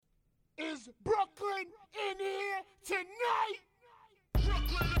Is Brooklyn in here tonight?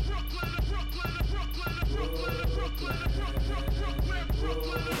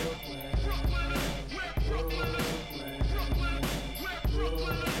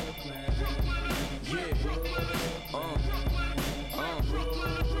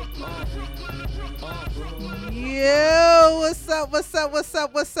 Yo, what's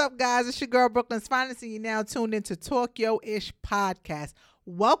up, guys? It's your girl, Brooklyn's Finest, and you're now tuned into Talk Yo Ish Podcast.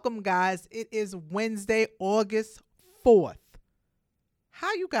 Welcome, guys. It is Wednesday, August 4th.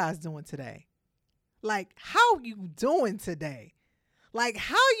 How you guys doing today? Like, how you doing today? Like,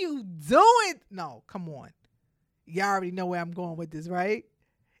 how you doing? No, come on. Y'all already know where I'm going with this, right?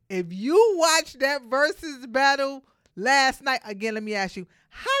 If you watched that versus battle last night, again, let me ask you,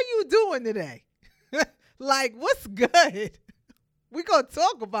 how you doing today? Like, what's good? We gonna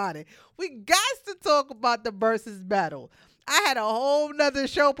talk about it. We got to talk about the versus battle. I had a whole nother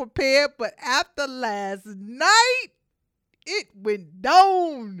show prepared, but after last night, it went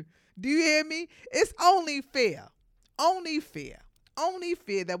down. Do you hear me? It's only fair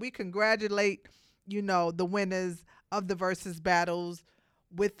that we congratulate, the winners of the versus battles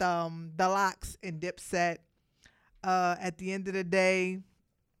with the Lox and Dipset. At the end of the day,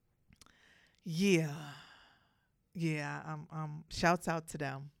 yeah. Shouts out to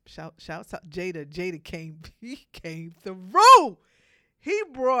them. Shouts out Jada came through. He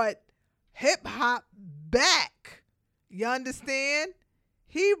brought hip hop back. You understand?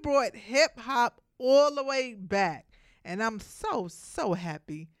 He brought hip hop all the way back. And I'm so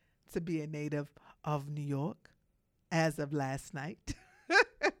happy to be a native of New York as of last night.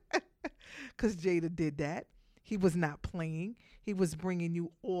 Because Jada did that. He was not playing. He was bringing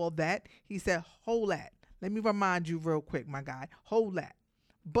you all that. He said, hold that. Let me remind you real quick, my guy. Hold that.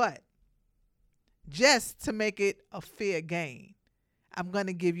 But just to make it a fair game, I'm going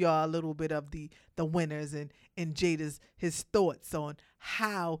to give y'all a little bit of the winners and Jada's his thoughts on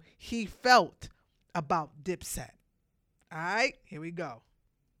how he felt about Dipset. All right, here we go.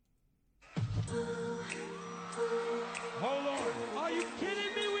 Hold on. Are you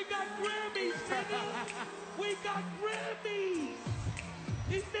kidding me? We got Grammys, nigga. We got Grammys.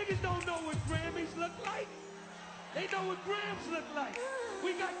 These niggas don't know what Grammys look like. They know what Grams look like.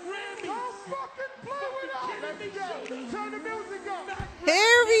 We got Grammys. Don't fucking play with us. Let's go. Turn the music up.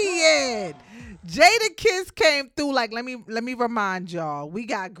 Period. Jada Kiss came through like, let me remind y'all, we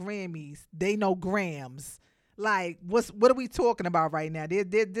got Grammys. They know Grams. Like, what are we talking about right now?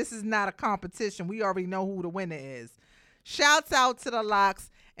 This is not a competition. We already know who the winner is. Shouts out to the Lox.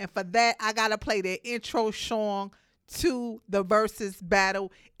 And for that, I got to play their intro song to the versus battle.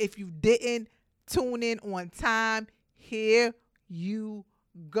 If you didn't tune in on time, here you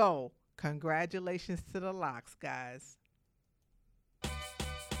go. Congratulations to the Lox, guys.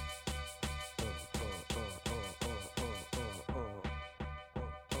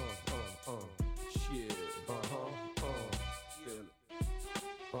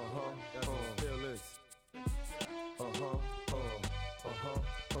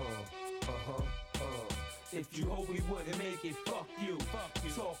 If you hope we wouldn't make it, fuck you.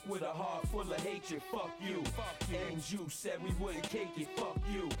 Talk with a heart full of hatred, fuck you. And you said we wouldn't cake it, fuck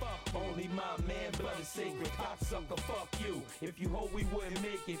you. Only my man, blood is sacred, cocksucker, fuck you. If you hope we wouldn't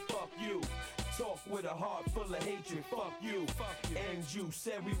make it, fuck you. Talk with a heart full of hatred, fuck you. And you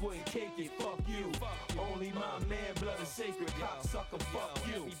said we wouldn't cake it, fuck you. Only my man, blood is sacred, cocksucker, fuck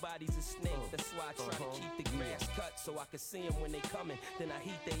you. Everybody's a snake, that's why I try to keep the grass cut so I can see them when they coming. Then I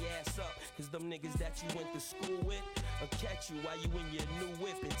heat they ass up, cause them niggas that you went to school with will catch you while you in your new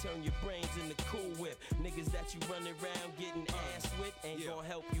whip and turn your brains into cool whip. Niggas that you run around getting ass with ain't gonna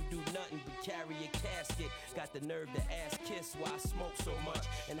help you do nothing but carry a casket. Got the nerve to ass kiss why I smoke so much,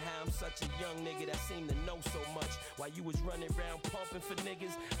 and how I'm such a young nigga that seem to know so much. While you was running around pumping for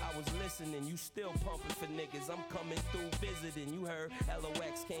niggas, I was listening, you still pumping for niggas. I'm coming through visiting, you heard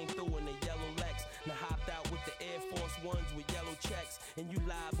LOX came through in the yellow Lex. Now hopped out with the Air Force Ones with yellow checks, and you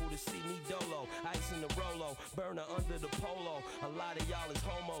liable to see me dolo. Ice in the Rolo, burner under the polo. A lot of y'all is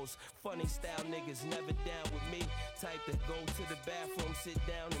homos, funny style niggas, never down with me. Type to go to the bathroom, sit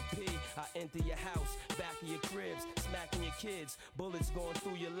down and pee. I enter your house, back of your cribs, smacking your kids. Bullets going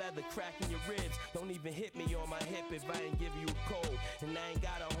through your leather, cracking your ribs. Don't even hit me on my hip if I ain't give you a code. And I ain't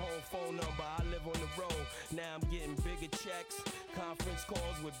got a home phone number, I live on the road. Now I'm getting bigger checks, conference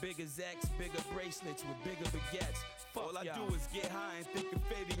calls with bigger Z's, bigger bracelets with bigger baguettes. Fuck all I y'all. do is get high and think of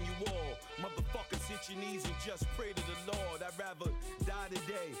fading you all. Motherfuckers hit your knees and just pray to the Lord. I'd rather die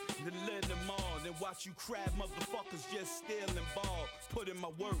today than live tomorrow, than watch you crab motherfuckers just steal and ball. Put in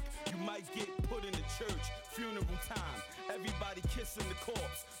my work, you might get put in the church. Funeral time, everybody kissing the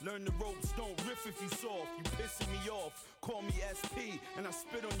corpse. Learn the ropes, don't riff if you soft. You pissing me off, call me SP, and I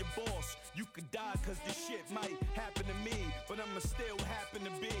spit on your boss. You could die cause this shit might happen to me, but I'ma still happen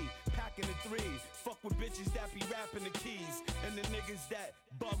to be packing the 3. Fuck with bitches that be rapping the keys, and the niggas that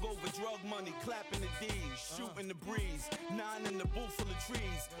bug over drug money, clapping the D's, shooting the breeze. 9 in the booth full of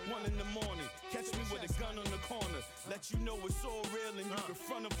trees, 1 in the morning. Catch me with a gun on the corner. Let you know it's all real and you can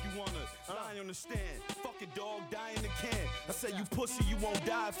front if you wanna. Lie on the stand, fuck a dog, die in the can. I said you pussy, you won't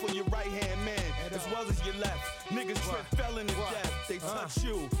die for your right hand man, as well as your left. Niggas trip fell in the death, they touch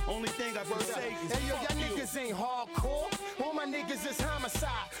you. Only thing I can say is Hey yo, fuck y'all you. niggas ain't hardcore. All my niggas is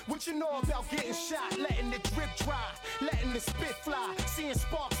homicide. What you know about getting shot? Letting the drip dry, letting the spit fly, seeing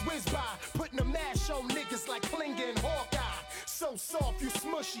sparks whiz by, putting a mash on niggas like Klinger and Hawkeye. So soft, you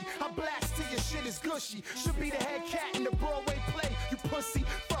smushy. I blast till your shit is gushy. Should be the head cat in the Broadway play. You pussy,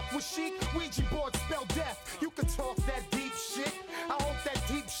 fuck with chic. Ouija board spell death. You can talk that deep shit. I hope that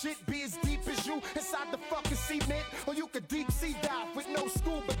deep shit be as deep as you inside the fucking cement. Or you could deep sea dive with no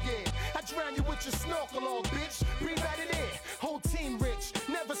scuba gear. I drown you with your snorkel on, bitch. Breathe out of there. Whole team rich.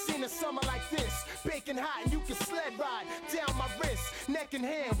 Never seen a summer like this. Baking hot and you can sled ride down my wrist. Neck and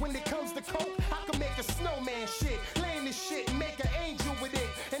hand. When it comes to coke, I can make a snowman shit. Lay in this shit and make an angel with it.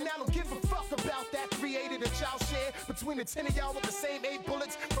 And I don't give a fuck about that 380 that y'all share. Between the 10 of y'all with the same 8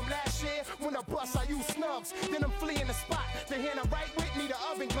 bullets from last year. When I bust, I use snugs. Then I'm fleeing the spot. The hand I right with need an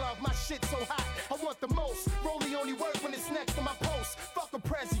oven glove. My shit so hot. I want the most. Rollie only work when it's next to my post. Fuck a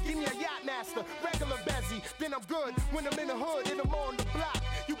Prezi. Give me a yacht master. Regular Bezzy. Then I'm good. When I'm in the hood and I'm on the block.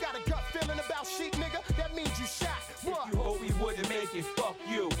 You got a gut feeling about shit, nigga? That means you shot. What? You hope we wouldn't make it, fuck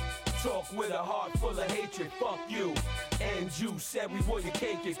you. Talk with a heart full of hatred, fuck you. And you said we wouldn't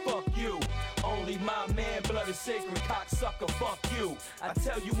cake it, fuck you. Only my man, blood is sacred, cocksucker, fuck you. I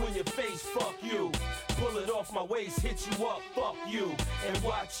tell you in your face, fuck you. Pull it off my waist, hit you up, fuck you. And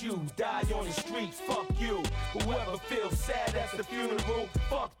watch you die on the streets, fuck you. Whoever feels sad at the funeral,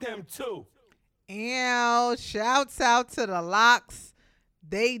 fuck them too. Ew, shouts out to the Locks.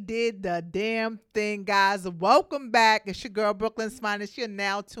 They did the damn thing, guys. Welcome back. It's your girl, Brooklyn's Finest. You're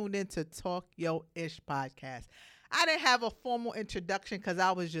now tuned into Talk Yo Ish podcast. I didn't have a formal introduction because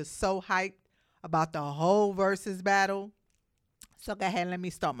I was just so hyped about the whole versus battle. So go ahead and let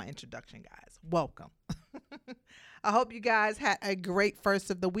me start my introduction, guys. Welcome. I hope you guys had a great first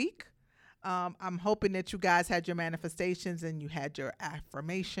of the week. I'm hoping that you guys had your manifestations and you had your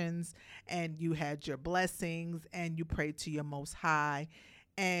affirmations and you had your blessings and you prayed to your Most High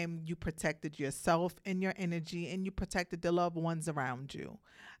and you protected yourself and your energy and you protected the loved ones around you.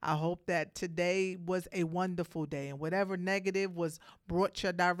 I hope that today was a wonderful day and whatever negative was brought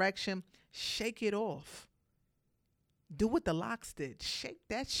your direction, shake it off. Do what the Locks did. Shake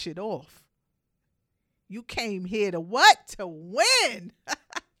that shit off. You came here to what? To win.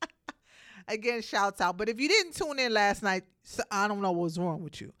 Again, shouts out. But if you didn't tune in last night, I don't know what's wrong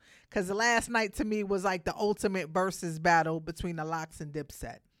with you. Because last night to me was like the ultimate versus battle between the Locks and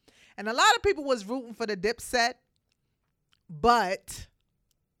Dipset. And a lot of people was rooting for the Dipset. But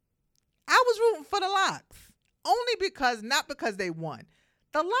I was rooting for the Locks. Only because, not because they won.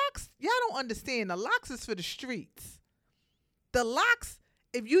 The Locks, y'all don't understand. The Locks is for the streets. The Locks,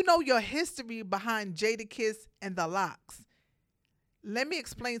 if you know your history behind Jadakiss and the Locks, let me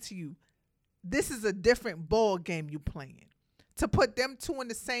explain to you. This is a different ball game you playing. To put them two in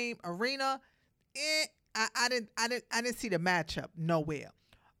the same arena, I didn't see the matchup nowhere.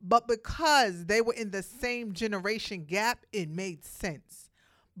 But because they were in the same generation gap, it made sense.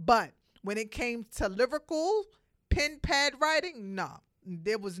 But when it came to lyrical pen pad writing, no.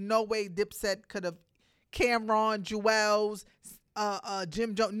 There was no way Dipset could have Cameron, Jewels,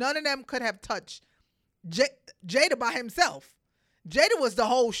 Jim Jones. None of them could have touched Jada by himself. Jada was the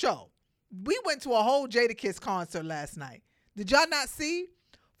whole show. We went to a whole Jadakiss concert last night. Did y'all not see?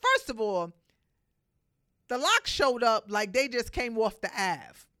 First of all, the Locks showed up like they just came off the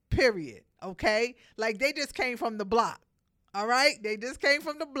Ave, period, okay? Like they just came from the block, all right? They just came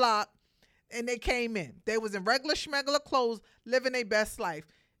from the block, and they came in. They was in regular schmegular clothes, living their best life.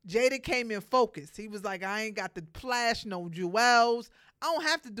 Jada came in focused. He was like, I ain't got the flash, no jewels. I don't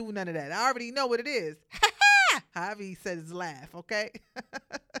have to do none of that. I already know what it is. However he said his laugh, okay?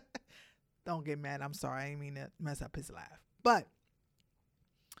 Don't get mad. I'm sorry. I didn't mean to mess up his laugh. But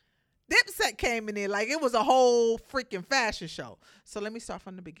Dipset came in there like it was a whole freaking fashion show. So let me start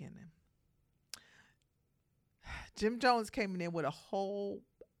from the beginning. Jim Jones came in there with a whole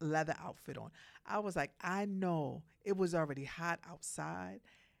leather outfit on. I was like, I know it was already hot outside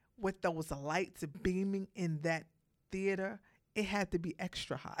with those lights beaming in that theater. It had to be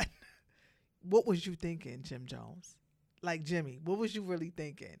extra hot. What was you thinking, Jim Jones? Like, Jimmy, what was you really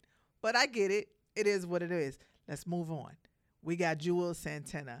thinking? But I get it. It is what it is. Let's move on. We got Juelz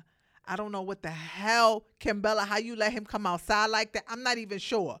Santana. I don't know what the hell, Kimbella, how you let him come outside like that. I'm not even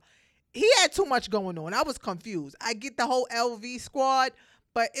sure. He had too much going on. I was confused. I get the whole LV squad,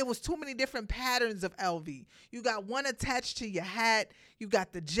 but it was too many different patterns of LV. You got one attached to your hat. You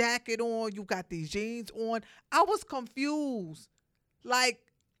got the jacket on. You got these jeans on. I was confused. Like,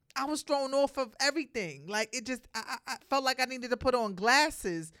 I was thrown off of everything. Like, it just, I felt like I needed to put on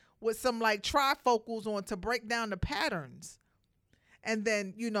glasses with some, like, trifocals on to break down the patterns. And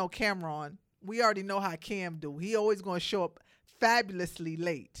then, you know, Cameron, we already know how Cam do. He always going to show up fabulously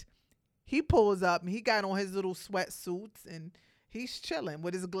late. He pulls up and he got on his little sweatsuits and he's chilling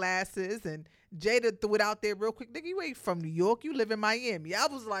with his glasses. And Jada threw it out there real quick. Nigga, you ain't from New York. You live in Miami. I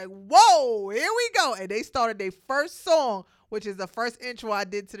was like, whoa, here we go. And they started their first song, which is the first intro I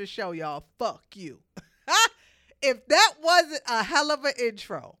did to the show, y'all. Fuck you. If that wasn't a hell of an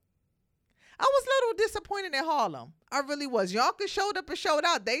intro. I was a little disappointed in Harlem. I really was. Yonkers showed up and showed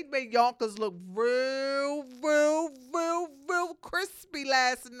out. They made Yonkers look real crispy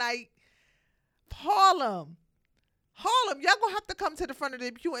last night. Harlem, y'all gonna have to come to the front of the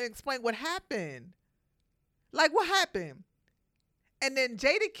pew and explain what happened. Like, what happened? And then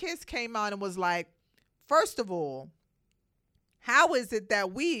Jadakiss came out and was like, first of all, how is it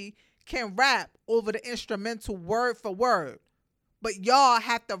that we can rap over the instrumental word for word, but y'all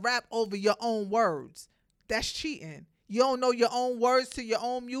have to rap over your own words? That's cheating. You don't know your own words to your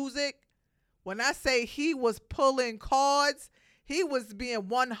own music? When I say he was pulling cards, he was being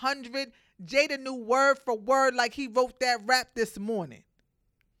 100. Jada knew word for word like he wrote that rap this morning.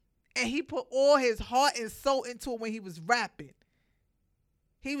 And he put all his heart and soul into it when he was rapping.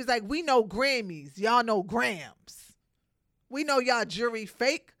 He was like, we know Grammys. Y'all know grams. We know y'all jury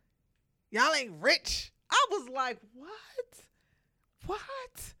fake. Y'all ain't rich. I was like, what?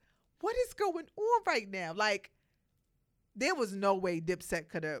 What is going on right now? Like, there was no way Dipset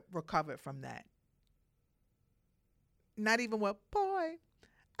could have recovered from that. Not even with boy,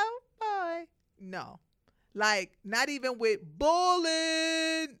 oh boy. No. Like, not even with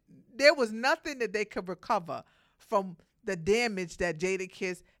Bullin'. There was nothing that they could recover from the damage that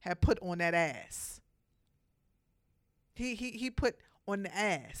Jadakiss had put on that ass. He put on the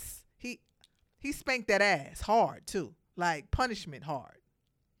ass. He spanked that ass hard too. Like, punishment hard.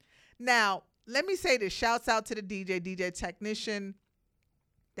 Now, let me say this. Shouts out to the DJ Technician.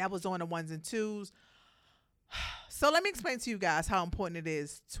 That was on the ones and twos. So let me explain to you guys how important it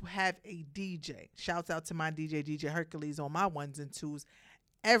is to have a DJ. Shouts out to my DJ Hercules, on my ones and twos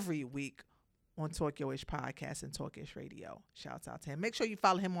every week on Talk Your Ish Podcast and Talk Ish Radio. Shouts out to him. Make sure you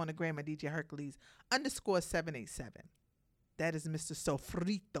follow him on the gram at DJ Hercules _787. That is Mr.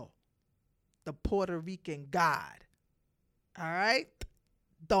 Sofrito, the Puerto Rican God. All right?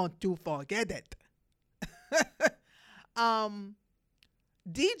 Don't you forget it.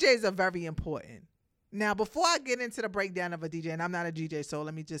 DJs are very important. Now, before I get into the breakdown of a DJ, and I'm not a DJ, so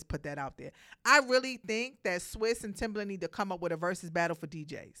let me just put that out there. I really think that Swiss and Timbaland need to come up with a versus battle for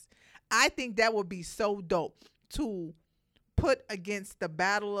DJs. I think that would be so dope to put against the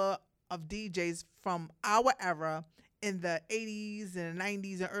battler of DJs from our era in the 80s and the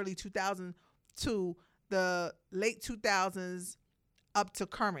 90s and early 2000s to the late 2000s up to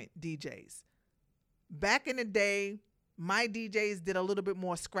current DJs. Back in the day, my DJs did a little bit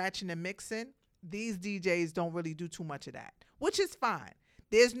more scratching and mixing. These DJs don't really do too much of that, which is fine.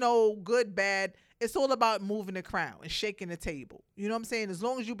 There's no good, bad. It's all about moving the crowd and shaking the table. You know what I'm saying? As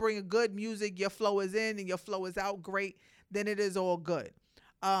long as you bring a good music, your flow is in and your flow is out great, then it is all good.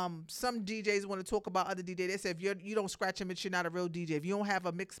 Some DJs want to talk about other DJs. They say if you don't scratch and mix, you're not a real DJ. If you don't have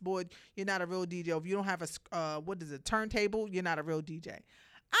a mix board, you're not a real DJ. If you don't have a turntable, you're not a real DJ.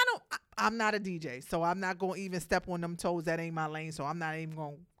 I'm not a DJ, so I'm not going to even step on them toes. That ain't my lane, so I'm not even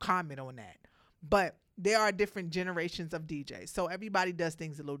going to comment on that. But there are different generations of DJs, so everybody does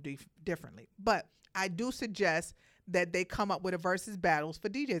things a little differently. But I do suggest that they come up with a versus battles for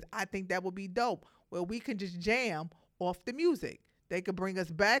DJs. I think that would be dope, where we can just jam off the music. They could bring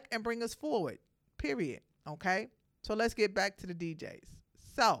us back and bring us forward, period. Okay? So let's get back to the DJs.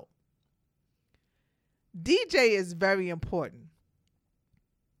 So, DJ is very important.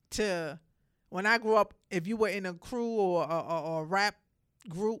 When I grew up, if you were in a crew or a rap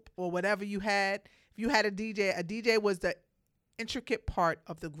group or whatever you had, if you had a DJ was the intricate part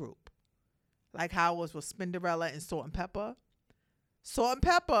of the group. Like how it was with Spinderella and Salt and Pepper. Salt and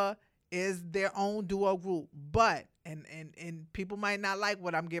Pepper is their own duo group, but and people might not like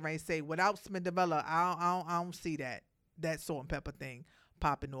what I'm getting ready to say. Without Spinderella, I don't see that Salt and Pepper thing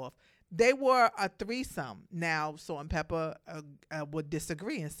popping off. They were a threesome. Now Salt and Pepper would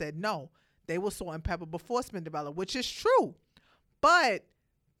disagree and said no, they were Salt and Pepper before Spinderella, which is true. But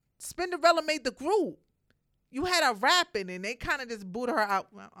Spinderella made the group. You had her rapping and they kind of just booted her out.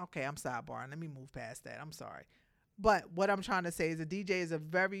 Well, okay, I'm sidebarring. Let me move past that. I'm sorry. But what I'm trying to say is a DJ is a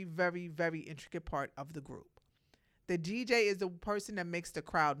very, very, very intricate part of the group. The DJ is the person that makes the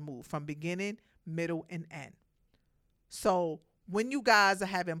crowd move from beginning, middle, and end. So when you guys are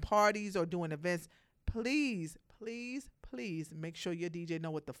having parties or doing events, please, please, please make sure your DJ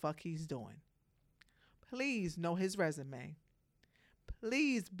know what the fuck he's doing. Please know his resume.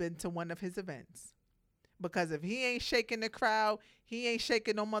 Please been to one of his events. Because if he ain't shaking the crowd, he ain't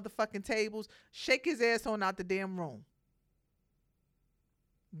shaking no motherfucking tables, shake his ass on out the damn room.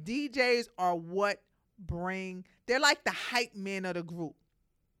 DJs are what they're like the hype men of the group.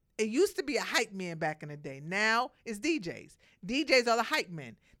 It used to be a hype man back in the day. Now it's DJs. DJs are the hype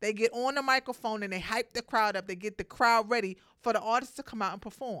men. They get on the microphone and they hype the crowd up. They get the crowd ready for the artists to come out and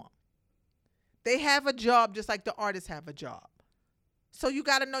perform. They have a job just like the artists have a job. So you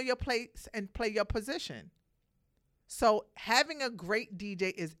got to know your place and play your position. So having a great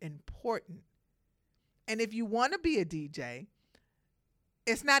DJ is important. And if you want to be a DJ,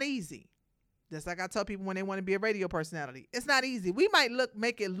 it's not easy. Just like I tell people when they want to be a radio personality. It's not easy. We might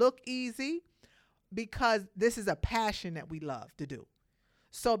make it look easy because this is a passion that we love to do.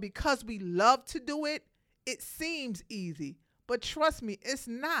 So because we love to do it, it seems easy. But trust me, it's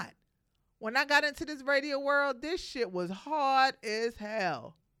not. When I got into this radio world, this shit was hard as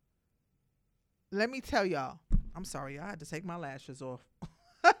hell. Let me tell y'all. I'm sorry, y'all. I had to take my lashes off.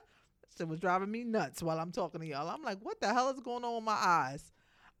 Shit was driving me nuts while I'm talking to y'all. I'm like, what the hell is going on with my eyes?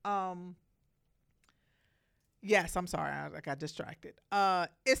 Yes, I'm sorry. I got distracted.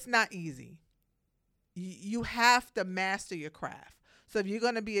 It's not easy. You have to master your craft. So if you're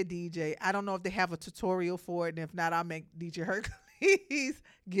going to be a DJ, I don't know if they have a tutorial for it. And if not, I'll make DJ Hercules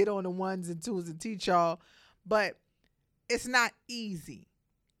get on the ones and twos and teach y'all. But it's not easy.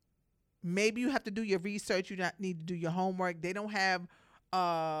 Maybe you have to do your research. You need to do your homework. They don't have,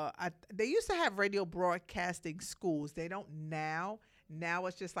 they used to have radio broadcasting schools. They don't now. Now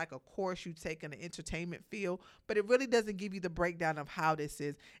it's just like a course you take in the entertainment field, but it really doesn't give you the breakdown of how this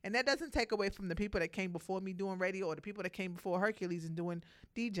is. And that doesn't take away from the people that came before me doing radio or the people that came before Hercules and doing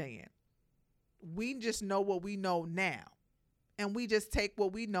DJing. We just know what we know now. And we just take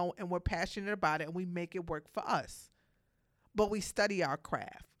what we know and we're passionate about it and we make it work for us. But we study our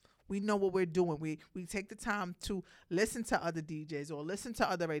craft. We know what we're doing. We take the time to listen to other DJs or listen to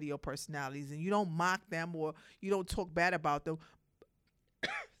other radio personalities, and you don't mock them or you don't talk bad about them.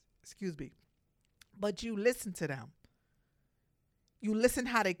 Excuse me. But you listen to them. You listen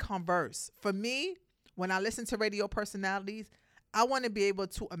how they converse. For me, when I listen to radio personalities, I want to be able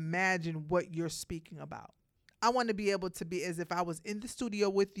to imagine what you're speaking about. I want to be able to be as if I was in the studio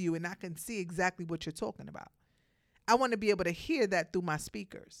with you and I can see exactly what you're talking about. I want to be able to hear that through my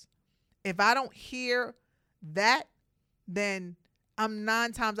speakers. If I don't hear that, then I'm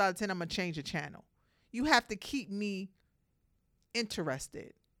 9 times out of 10, I'm going to change the channel. You have to keep me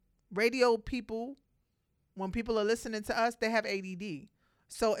interested. Radio people, when people are listening to us, they have ADD.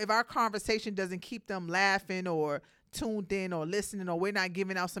 So if our conversation doesn't keep them laughing or tuned in or listening, or we're not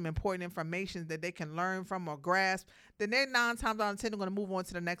giving out some important information that they can learn from or grasp, then they're 9 times out of 10 going to move on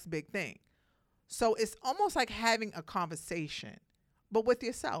to the next big thing. So it's almost like having a conversation, but with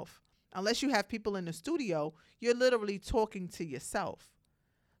yourself. Unless you have people in the studio, you're literally talking to yourself.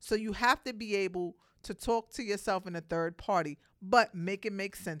 So you have to be able to talk to yourself in a third party, but make it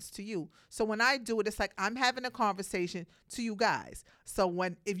make sense to you. So when I do it, it's like I'm having a conversation to you guys. So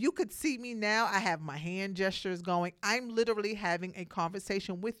if you could see me now, I have my hand gestures going. I'm literally having a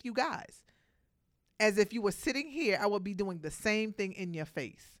conversation with you guys. As if you were sitting here, I would be doing the same thing in your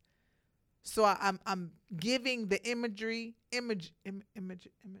face. So I'm giving the imagery.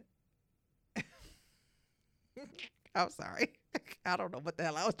 I'm sorry. I don't know what the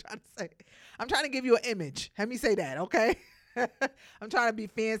hell I was trying to say. I'm trying to give you an image. Let me say that, okay? I'm trying to be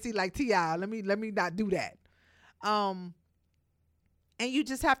fancy like T.I. Let me not do that. And you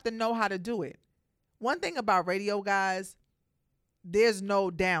just have to know how to do it. One thing about radio, guys, there's no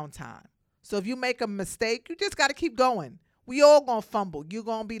downtime. So if you make a mistake, you just got to keep going. We all going to fumble. You're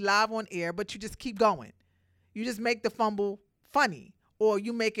going to be live on air, but you just keep going. You just make the fumble funny, or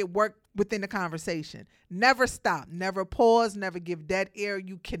you make it work within the conversation. Never stop, never pause, never give dead air.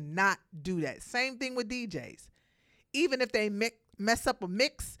 You cannot do that. Same thing with DJs. Even if they mess up a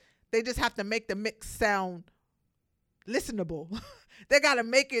mix. They just have to make the mix sound listenable. They got to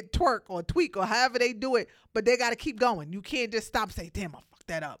make it twerk or tweak or however they do it, but they got to keep going. You can't just stop and say, damn, I fucked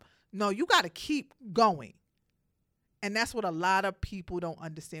that up. No, you got to keep going. And that's what a lot of people don't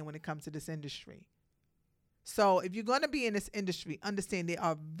understand when it comes to this industry. So if you're going to be in this industry, understand there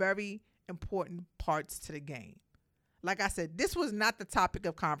are very important parts to the game. Like I said, this was not the topic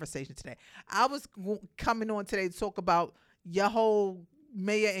of conversation today. I was coming on today to talk about your whole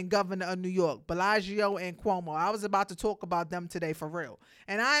mayor and governor of New York, Bellagio and Cuomo. I was about to talk about them today for real.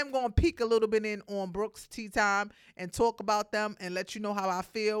 And I am going to peek a little bit in on Brooks Tea Time and talk about them and let you know how I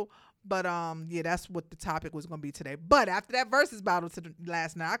feel. But yeah, that's what the topic was going to be today. But after that versus battle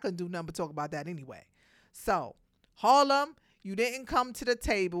last night, I couldn't do nothing but talk about that anyway. So, Harlem, you didn't come to the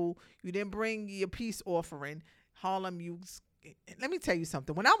table. You didn't bring your peace offering. Harlem, let me tell you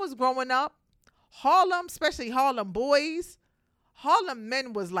something. When I was growing up, Harlem, especially Harlem boys, Harlem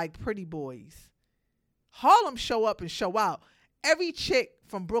men was like pretty boys. Harlem show up and show out. Every chick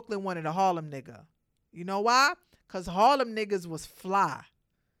from Brooklyn wanted a Harlem nigga. You know why? Because Harlem niggas was fly.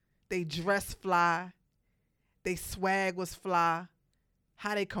 They dress fly. They swag was fly.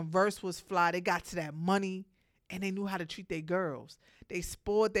 How they converse was fly. They got to that money, and they knew how to treat their girls. They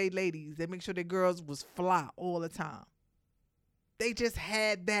spoiled their ladies. They make sure their girls was fly all the time. They just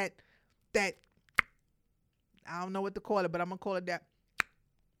had that, I don't know what to call it, but I'm going to call it that.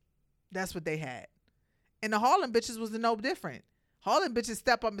 That's what they had. And the Harlem bitches was no different. Harlem bitches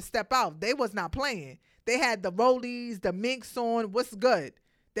step up and step out. They was not playing. They had the rollies, the minks on. What's good?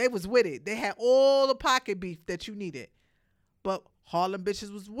 They was with it. They had all the pocket beef that you needed. But Harlem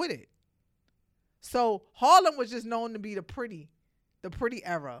bitches was with it. So Harlem was just known to be the pretty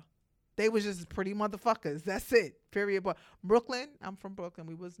era. They was just pretty motherfuckers. That's it. Period. But Brooklyn, I'm from Brooklyn.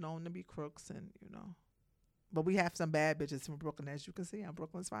 We was known to be crooks and, But we have some bad bitches from Brooklyn, as you can see. I'm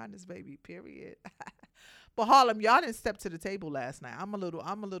Brooklyn's finest, baby. Period. But Harlem, y'all didn't step to the table last night. I'm a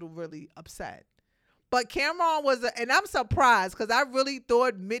little really upset. But Cameron and I'm surprised because I really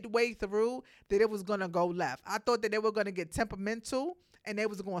thought midway through that it was going to go left. I thought that they were going to get temperamental and they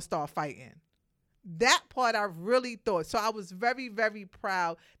was going to start fighting. That part I really thought. So I was very, very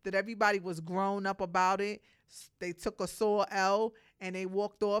proud that everybody was grown up about it. They took a sore L and they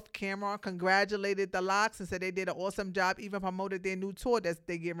walked off. Cameron congratulated the Locks and said they did an awesome job, even promoted their new tour that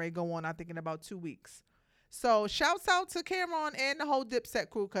they getting ready to go on, I think, in about 2 weeks. So shouts out to Cameron and the whole Dipset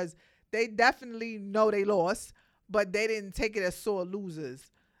crew because they definitely know they lost, but they didn't take it as sore losers.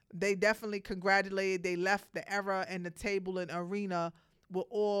 They definitely congratulated. They left the era and the table and arena with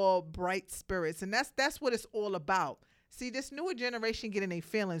all bright spirits. And that's what it's all about. See, this newer generation getting their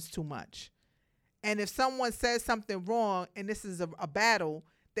feelings too much. And if someone says something wrong and this is a battle,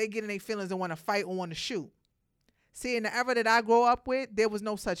 they get in their feelings and want to fight or want to shoot. See, in the era that I grew up with, there was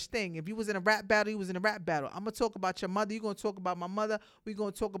no such thing. If you was in a rap battle, you was in a rap battle. I'm going to talk about your mother. You're going to talk about my mother. We're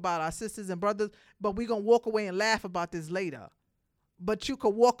going to talk about our sisters and brothers. But we're going to walk away and laugh about this later. But you could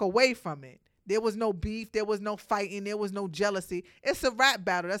walk away from it. There was no beef. There was no fighting. There was no jealousy. It's a rap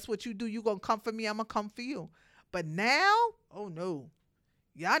battle. That's what you do. You going to come for me. I'm going to come for you. But now, oh no.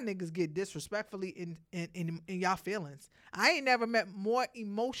 Y'all niggas get disrespectfully in y'all feelings. I ain't never met more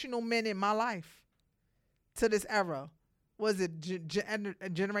emotional men in my life. To this era. Was it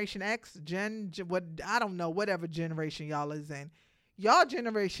Generation X? What? I don't know. Whatever generation y'all is in. Y'all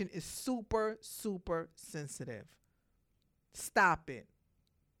generation is super, super sensitive. Stop it.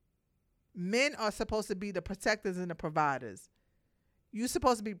 Men are supposed to be the protectors and the providers. You're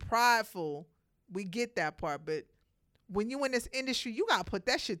supposed to be prideful. We get that part. But when you in this industry, you got to put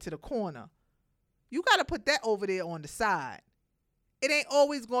that shit to the corner. You got to put that over there on the side. It ain't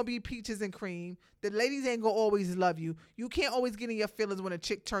always going to be peaches and cream. The ladies ain't going to always love you. You can't always get in your feelings when a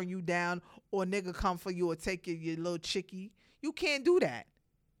chick turn you down or a nigga come for you or take your little chickie. You can't do that.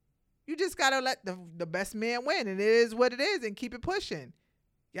 You just got to let the best man win. And it is what it is and keep it pushing.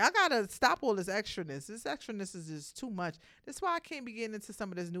 Y'all got to stop all this extraness. This extraness is just too much. That's why I can't be getting into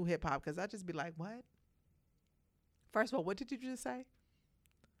some of this new hip hop because I just be like, what? First of all, what did you just say?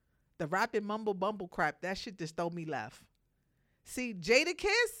 The rapping mumble bumble crap, that shit just throw me left. See,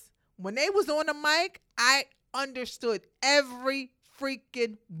 Jadakiss, when they was on the mic, I understood every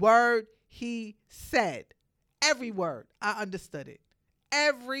freaking word he said. Every word, I understood it.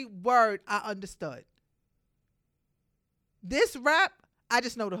 Every word I understood. This rap, I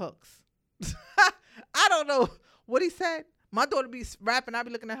just know the hooks. I don't know what he said. My daughter be rapping, I be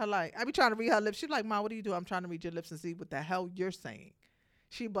looking at her like, I be trying to read her lips. She's like, Mom, what do you do? I'm trying to read your lips and see what the hell you're saying.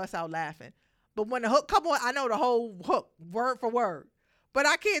 She busts out laughing. But when the hook come on, I know the whole hook, word for word. But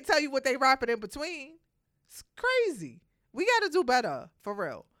I can't tell you what they rapping in between. It's crazy. We got to do better, for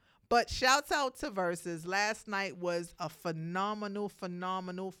real. But shouts out to Versus. Last night was a phenomenal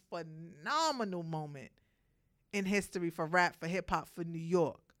moment in history for rap, for hip hop, for New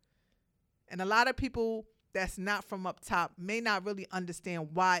York. And a lot of people that's not from up top may not really understand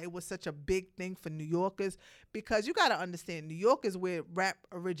why it was such a big thing for New Yorkers, because you got to understand, New York is where rap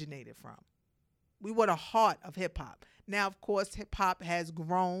originated from. We were the heart of hip hop. Now, of course, hip hop has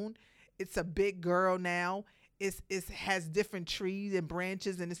grown. It's a big girl now. It has different trees and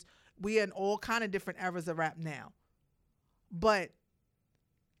branches, and we are in all kind of different eras of rap now. But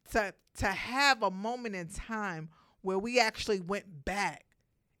to have a moment in time where we actually went back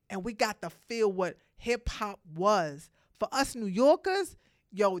and we got to feel what hip hop was for us New Yorkers,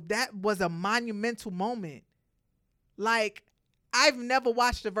 yo, that was a monumental moment. Like, I've never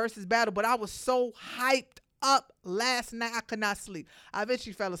watched the Versus battle, but I was so hyped up last night I could not sleep. I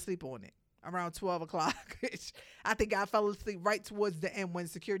eventually fell asleep on it around 12 o'clock. I think I fell asleep right towards the end when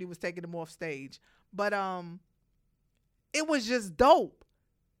security was taking them off stage. But it was just dope.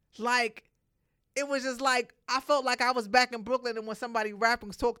 Like, it was just like, I felt like I was back in Brooklyn, and when somebody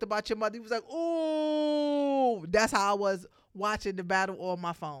rapping talked about your mother, he was like, ooh. That's how I was watching the battle on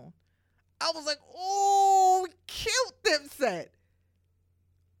my phone. I was like, ooh, killed Dipset.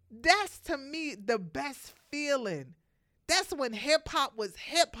 That's, to me, the best feeling. That's when hip-hop was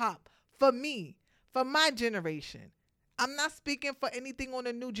hip-hop for me, for my generation. I'm not speaking for anything on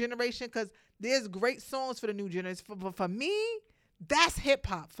the new generation, because there's great songs for the new generation. For me, that's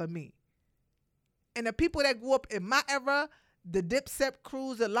hip-hop for me. And the people that grew up in my era, the Dipset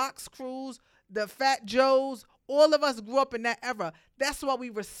crews, the Lox crews, the Fat Joes, all of us grew up in that era. That's why we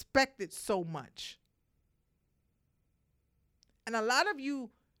respect it so much. And a lot of you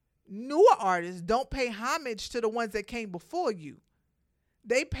newer artists don't pay homage to the ones that came before you.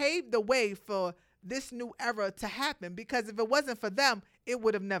 They paved the way for this new era to happen, because if it wasn't for them, it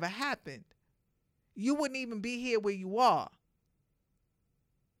would have never happened. You wouldn't even be here where you are.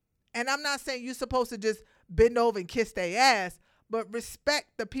 And I'm not saying you're supposed to just bend over and kiss their ass, but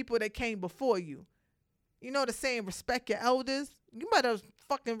respect the people that came before you. You know the saying, respect your elders? You better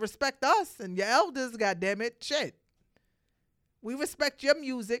fucking respect us and your elders, goddammit. Shit. We respect your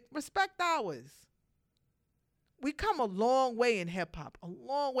music, respect ours. We come a long way in hip-hop, a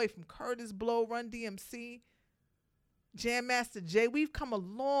long way from Curtis Blow, Run DMC, Jam Master Jay. We've come a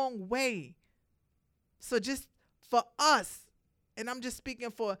long way. So just for us, and I'm just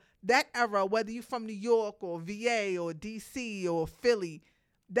speaking for that era, whether you're from New York or VA or DC or Philly,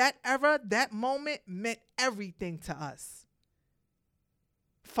 that era, that moment meant everything to us.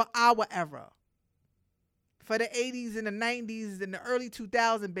 For our era. For the 80s and the 90s and the early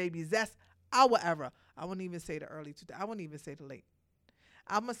 2000s, babies, that's our era. I wouldn't even say the early 2000s. I wouldn't even say the late.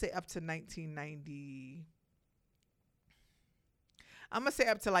 I'm going to say up to 1990. I'm going to say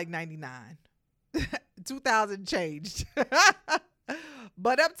up to like 99. 2000 changed.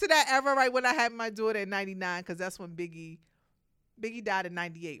 But up to that era, right, when I had my daughter in 99, because that's when Biggie died in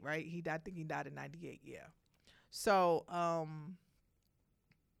 98, right? I think he died in 98, yeah. So,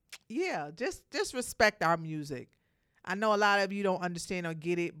 yeah, just respect our music. I know a lot of you don't understand or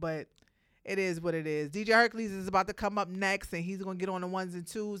get it, but it is what it is. DJ Hercules is about to come up next, and he's going to get on the ones and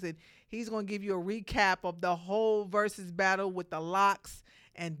twos, and he's going to give you a recap of the whole Versus battle with the Lox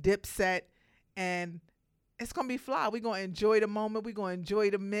and Dipset, and it's going to be fly. We're going to enjoy the moment. We're going to enjoy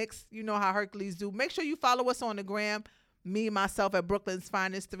the mix. You know how Hercules do. Make sure you follow us on the gram. Me, myself, at Brooklyn's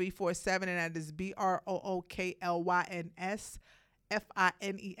Finest 347, and that is BROOKLYNS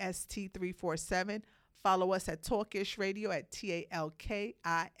FINEST 347. Follow us at Talkish Radio at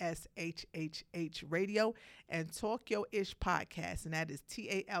TALKISHHH Radio, and Talk Yo Ish Podcast, and that is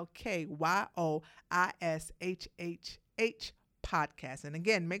TALKYOISHHH Podcast. And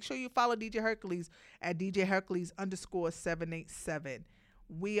again, make sure you follow DJ Hercules at DJ Hercules _787.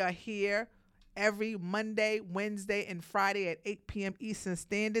 We are here every Monday, Wednesday, and Friday at 8 p.m. Eastern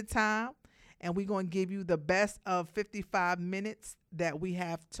Standard Time. And we're going to give you the best of 55 minutes that we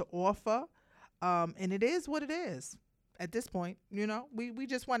have to offer. And it is what it is at this point. You know, we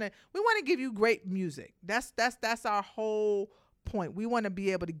just want to give you great music. That's our whole point. We want to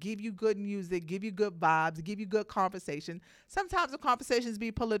be able to give you good music, give you good vibes, give you good conversation. Sometimes the conversations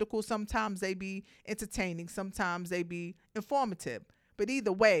be political. Sometimes they be entertaining. Sometimes they be informative. But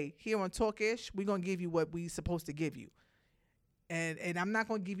either way, here on Talkish, we're going to give you what we supposed to give you. And I'm not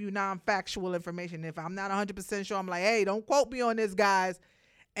going to give you non-factual information. If I'm not 100% sure, I'm like, hey, don't quote me on this, guys.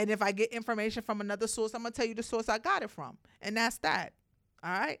 And if I get information from another source, I'm going to tell you the source I got it from. And that's that.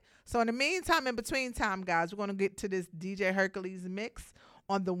 All right? So in the meantime, in between time, guys, we're going to get to this DJ Hercules mix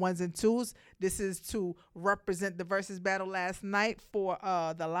on the ones and twos. This is to represent the versus battle last night for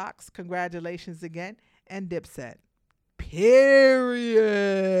the Locks. Congratulations again. And Dipset. Period.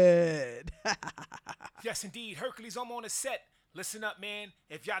 Yes, indeed. Hercules, I'm on the set. Listen up, man.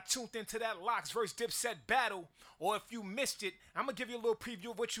 If y'all tuned into that Locks vs. Dipset battle, or if you missed it, I'm going to give you a little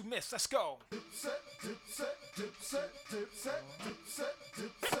preview of what you missed. Let's go. Dipset, Dipset, Dipset, Dipset, Dipset,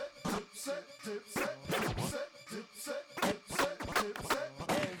 Dipset, Dipset, Dipset, Dipset, Dipset, Dipset, Dipset.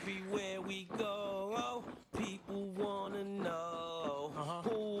 Everywhere we go, people wanna know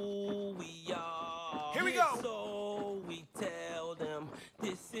who we are. Here we go. So we tell them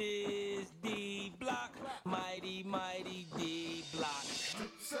this is D Block, mighty, mighty D Block.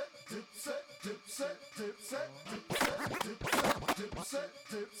 Dipset, Dipset, Dipset, Dipset, Dipset, Dipset, Dipset,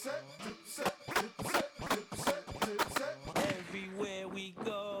 Dipset, Dipset, Dipset, Dipset, Dipset. Everywhere we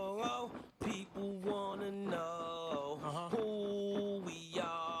go, people wanna know who we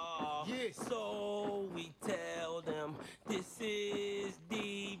are. Yeah. So we tell them this is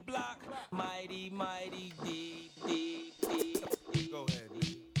D Block, mighty, mighty D. Go ahead,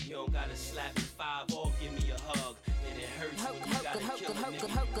 D. You don't gotta slap me 5 or give me a hug. And it hurts when you gotta kill a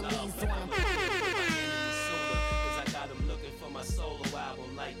nigga you love. Cause I got him looking for my solo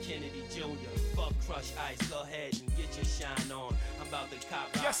album like Kennedy Jr. Fuck Crush Ice, go ahead and get your shine on. I'm about to cop.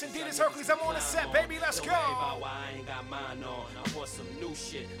 Yes, indeed, it's Hercules. I'm on the set, baby. Let's go. Don't worry about why I ain't got mine on. I want some new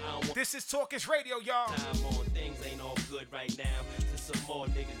shit. I don't want This is Talkish Radio, y'all. time on things ain't all good right now. Till some more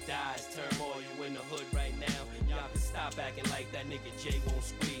niggas dies, turmoil you in the hood right now. Y'all can stop acting like that nigga Jay won't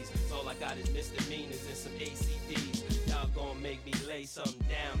squeeze. So all I got is misdemeanors and some ACDs. Y'all gon' make me lay something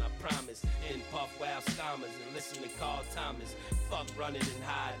down, I promise. And puff wild scammers and listen to Carl Thomas. Fuck running and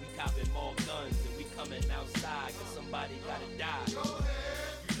hide, we copping more guns and we coming outside cause somebody gotta die.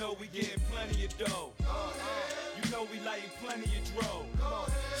 You know we getting plenty of dough. You know we lighting plenty of dro.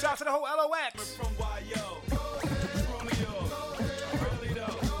 Shout out to the whole LOX. From YO. Romeo. Really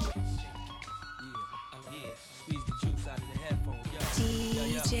though. Yeah, squeeze the juice out of the headphones, yo.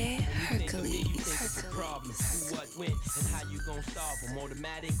 DJ Hercules. Problems, who, what, when, and how you gon' solve them.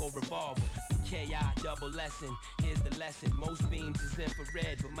 Automatic or revolver. KI double lesson. Here's the lesson. Most beams is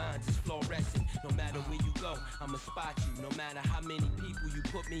infrared, but mine's is fluorescent. No matter where you go, I'ma spot you. No matter how many people you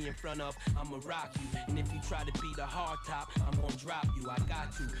put me in front of, I'ma rock you. And if you try to be the hard top, I'm gon' drop you. I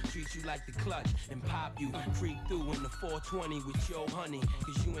got to treat you like the clutch and pop you. Creep through in the 420 with your honey.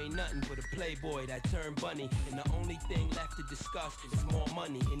 Cause you ain't nothing but a playboy that turned bunny. And the only thing left to discuss is more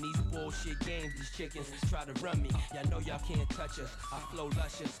money. In these bullshit games, these chickens try to run me. Y'all know y'all can't touch us. I flow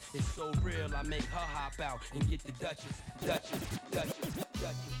luscious. It's so real, I make her hop out and get the Duchess.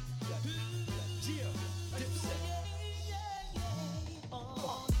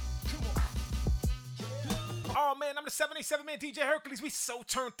 Oh man, I'm the 787 man, DJ Hercules. We so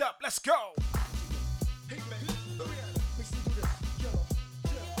turned up. Let's go.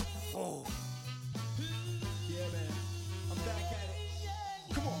 Oh. Yeah, man. I'm back at it.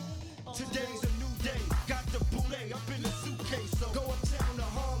 Come on. Today's a new day. Got the booty up in the suitcase. So go uptown to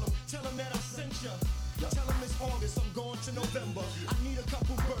Harlem. Tell them that I sent ya. Tell them it's August. I'm going to November. I need a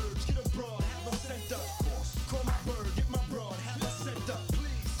couple birds. Get a broad. Have them sent up. Call my bird. Get my broad. Have her sent up.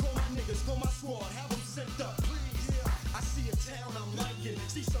 Please. Call my niggas. Call my squad. Have them sent up. Please. Yeah. I see a town. I'm like it.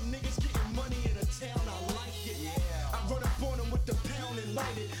 See some niggas getting money in a town. I like it. Yeah. I run up on them with the pound and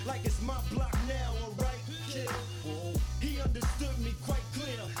light it. Like it's my block now. Alright. Yeah. He understood me quite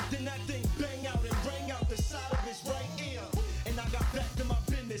clear. Then that thing bang out and rang out the side of his right ear. And I got back to my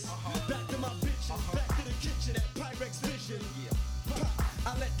business. Back to my bitches. Back to the kitchen at Pyrex Vision. Pop, I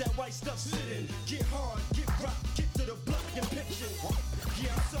let that white stuff sit in. Get hard, get rock, get to the block and pitch it.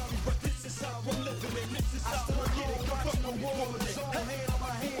 Yeah, I'm sorry, but this is how I'm living and this is how I'm getting. Fuck the war with all hand on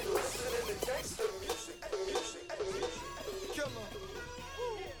my hand. Listening to gangster music. Killer.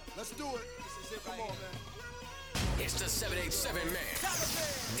 Let's do it. This is it. Come on, man. It's the 787 man.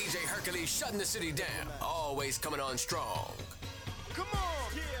 DJ Hercules shutting the city down. Always coming on strong. Come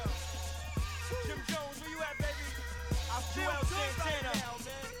on. Yeah. Jim Jones, where you at, baby? I feel good right now,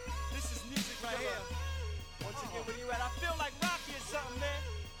 man. This is music right here. Once again, where you at? I feel like Rocky or something, man.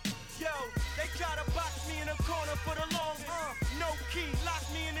 Yo, they try to box me in a corner for the longest. No key, lock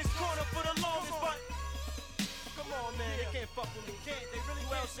me in this corner for the longest, but come on, man, they can't fuck with me. They really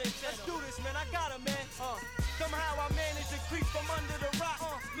well said. Let's do this, man. I got him, man. Somehow I managed to creep from under the rock.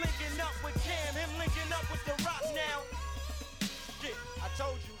 Linking up with Cam, him linking up with the rock now. Shit, I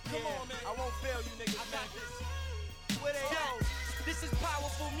told you. Come on, man. I won't fail you, niggas. I got this. Where they at? This is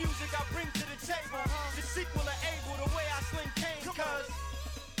powerful music I bring to the table. The sequel of Abel, the way I sling Kane, cuz.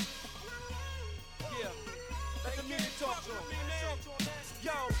 Yeah. Let the music talk to him. Yo,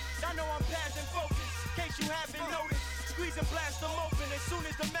 Yo, I know I'm passing focus, in case you haven't noticed. Squeeze and blast them open as soon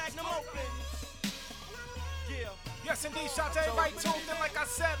as the magnum opens. Yeah. Yes, indeed. Shout out to everybody tuned in. Like I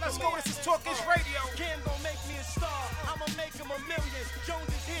said, let's go. This is Talkish Radio. Ken gon' make me a star. I'ma make him a million. Jones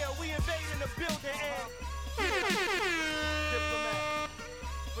is here. We invading the building and Diplomat.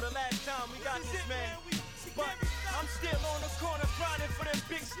 For the last time, we got this, man. But I'm still on the corner grinding for them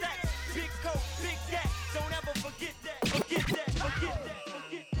big stacks. Big coat, big that. Don't ever forget that. Forget that. Forget that.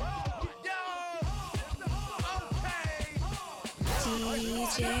 Forget that.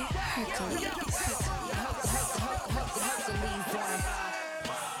 DJ Hercules.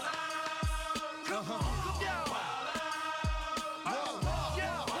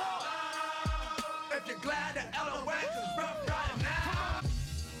 If you're glad the LOX is rough right now.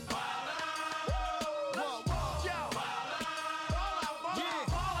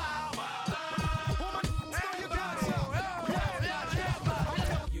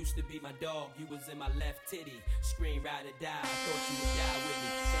 Used to be my dog, you was in my left titty. Screen ride or die, I thought you would die with me.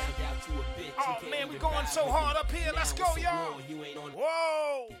 Found out you a bitch. Oh man, we going so hard up here. Let's go, y'all. You ain't on.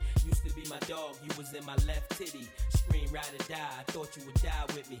 Whoa. Used to be my dog, you was in my left titty. Screen ride or die, I thought you would die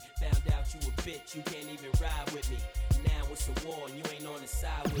with me. Found out you a bitch, you can't even ride with me. Now it's a war and you ain't on the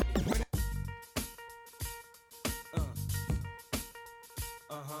side with me.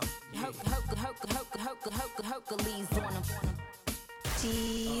 Hercules on him.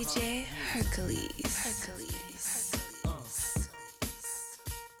 DJ Hercules. Hercules.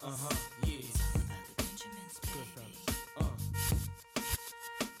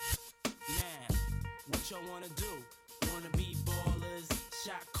 Yeah. Now, what y'all wanna do? Wanna be ballers,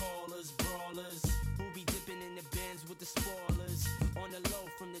 shot callers, brawlers, who be dipping in the bins with the spoilers. On the low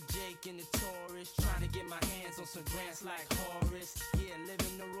from the Jake and the Taurus, trying to get my hands on some grants like Horace. Yeah,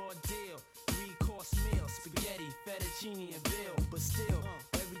 living the raw deal, 3-course meal, spaghetti, fettuccine and bill. But still,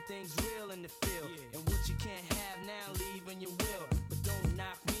 everything's real in the field. And what you can't have now, leave when you will. But don't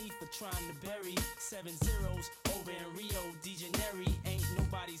knock me for trying to bury 7 zeros over in Rio de Janeiro. Ain't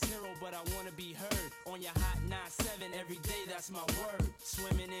nobody's hero, but I wanna be heard. On your hot 9-7 every day, that's my word.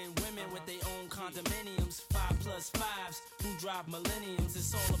 Swimming in women with their own condominiums, 5+5s who drive millenniums.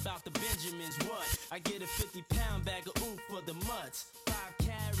 It's all about the Benjamins. What? I get a 50-pound bag of oof for the mutts. 5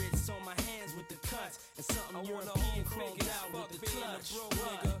 carrots on my hands with the cuts, and something European crawled out with the clutch.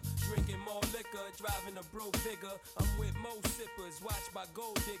 What? Drinking more liquor, driving a broke bigger. I'm with Mo sippers, watched by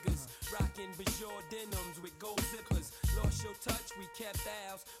gold diggers. Rocking Bajor denims with gold zippers. Lost your touch, we kept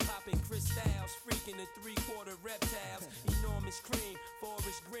ours. Popping crystals, freaking the 3/4 reptiles. Enormous cream,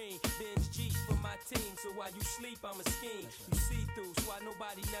 forest green. Benz Jeep for my team, so while you sleep, I'm a scheme. You see through, so why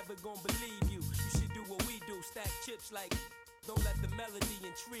nobody never gonna believe you. You should do what we do, stack chips like. Don't let the melody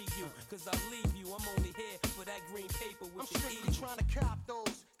intrigue you, cause I'll leave you. I'm only here for that green paper with I'm strictly trying to cop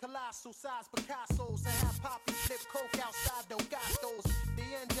those colossal size Picassos and have Poppy flip coke outside Delgados. The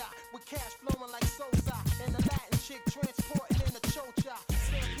end with cash flowing like Sosa and the Latin chick transporting in a chocha.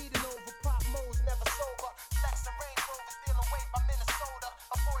 Stampeding over pop modes, never sober. Flexing Range Rovers, stealing weight by Minnesota.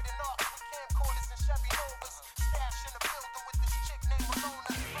 Avoiding arcs with camcorders and Chevy Novas. Stash in the building with this chick named Ramona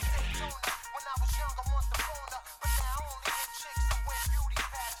from Daytona. When I was young, I want the phone up, but now I only hit chicks who win beauty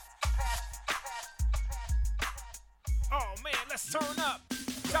pageants. Oh man, let's turn up.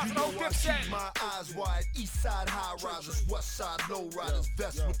 Shout out to the whole Dipset. My eyes wide, east side high risers, west side low riders,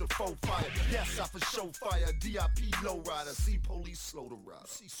 vest with the faux fire. Yes, I for show fire, DIP low riders, see police slow to ride,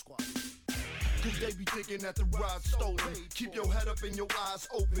 see squad. Cause they be thinking that the ride's stolen. Keep your head up and your eyes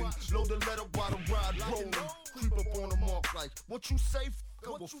open. Load the letter while the ride rolling. Creep up on the mark like, what you say?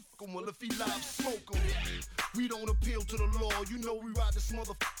 Well, fuck him, well if he live, smoke him. We don't appeal to the law, you know we ride this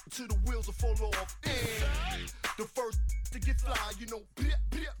motherfucker till the wheels are fall off. And the first to get fly, you know, bleh,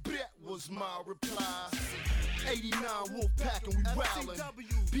 bleh, bleh was my reply. 89 Wolf Pack and we rowlin'.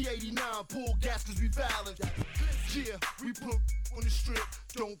 B89 pull gas cause we valid. Yeah, we put on the strip.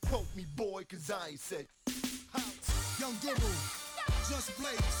 Don't quote me, boy, cause I ain't said. Young Guru, Just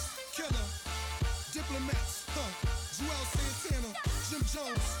Blaze, Killer, Diplomats, Joel Santana, Jim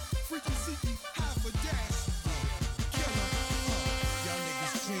Jones, Freaky Zeke, Half a Dash, Killer, y'all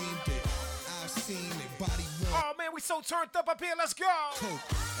niggas dreamed it, I've seen it, body one. Oh man, we so turned up here, let's go.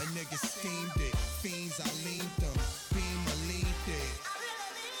 Coke, a nigga steamed it, fiends I leaned them, beam I leaned it.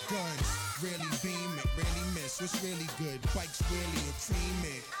 Guns, really beam it, really miss, what's really good, bikes really a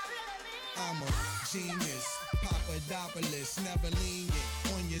team it. I'm a genius, Papadopoulos, never lenient,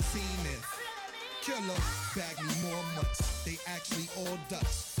 on your zenith. Killer, bag me more mutts, they actually all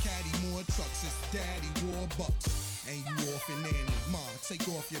ducks. Caddy more trucks, it's daddy war bucks. And you off and nanny, ma, take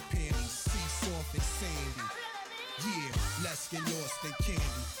off your panties, see soft and sandy. Yeah, let's get lost in candy.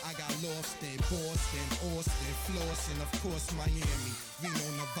 I got lost in Boston, Austin, Flossin, of course Miami, Reno,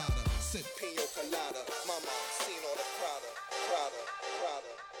 Nevada, sip pina colada. Mama, seen all the Prada.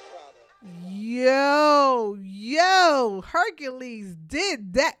 Yo, Hercules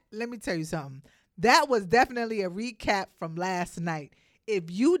did that. Let me tell you something. That was definitely a recap from last night.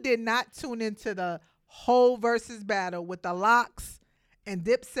 If you did not tune into the whole versus battle with the Locks and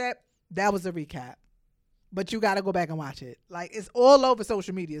Dipset, that was a recap. But you got to go back and watch it. Like, it's all over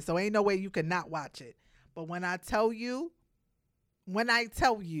social media, so ain't no way you can not watch it. But when I tell you,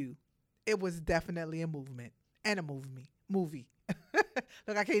 it was definitely a movement and a movie.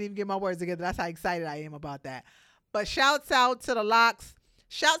 Look, I can't even get my words together. That's how excited I am about that. But shouts out to the Locks.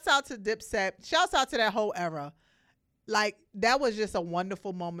 Shouts out to Dipset. Shouts out to that whole era. Like, that was just a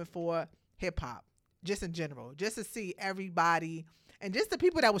wonderful moment for hip-hop, just in general. Just to see everybody and just the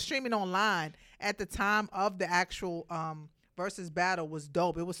people that were streaming online at the time of the actual versus battle was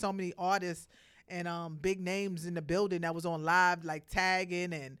dope. It was so many artists and big names in the building that was on live, like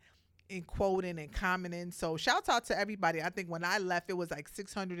tagging and quoting and commenting. So shouts out to everybody. I think when I left, it was like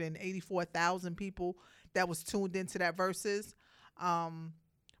 684,000 people that was tuned into that versus.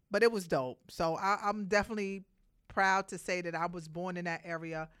 But it was dope. So I'm definitely proud to say that I was born in that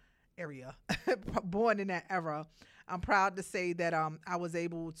born in that era. I'm proud to say that I was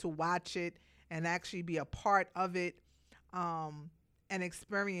able to watch it and actually be a part of it and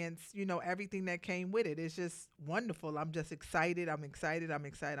experience, everything that came with it. It's just wonderful. I'm just excited. I'm excited. I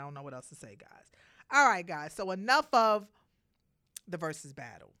don't know what else to say, guys. All right, guys. So enough of the versus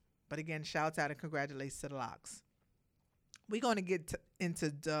battle. But again, shouts out and congratulations to the Locks. We're going to get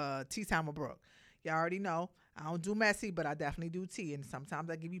into Tea Time with Brooke. Y'all already know I don't do messy, but I definitely do tea. And sometimes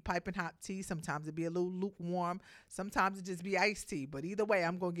I give you piping hot tea. Sometimes it be a little lukewarm. Sometimes it just be iced tea. But either way,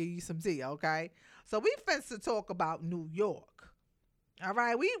 I'm going to give you some tea, okay? So we finna to talk about New York. All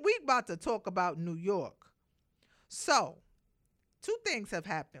right? We about to talk about New York. So, two things have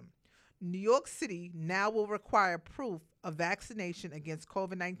happened. New York City now will require proof of vaccination against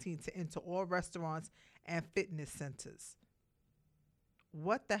COVID-19 to enter all restaurants and fitness centers.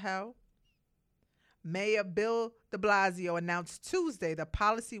 What the hell? Mayor Bill de Blasio announced Tuesday the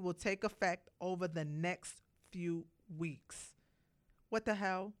policy will take effect over the next few weeks. What the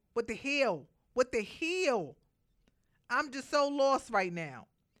hell? What the hell? What the hell? I'm just so lost right now.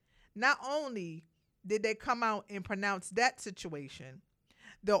 Not only did they come out and pronounce that situation,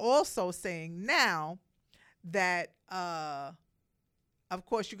 they're also saying now that, of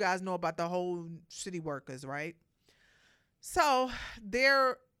course, you guys know about the whole city workers, right? So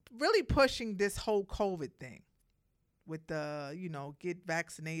they're really pushing this whole COVID thing with the, get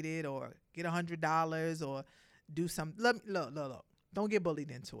vaccinated or get $100 or do some. Look. Don't get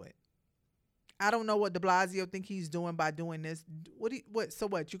bullied into it. I don't know what de Blasio think he's doing by doing this. So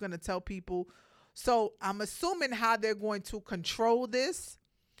what? You're going to tell people? So I'm assuming how they're going to control this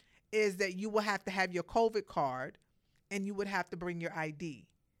is that you will have to have your COVID card and you would have to bring your ID.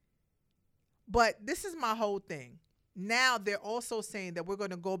 But this is my whole thing. Now they're also saying that we're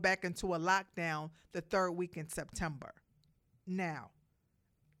going to go back into a lockdown the third week in September. Now,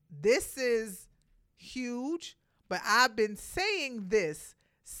 this is huge, but I've been saying this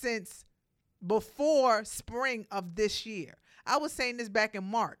since before spring of this year. I was saying this back in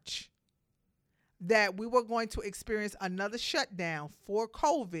March, that we were going to experience another shutdown for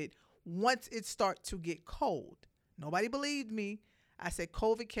COVID once it starts to get cold. Nobody believed me. I said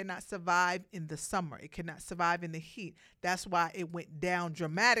COVID cannot survive in the summer. It cannot survive in the heat. That's why it went down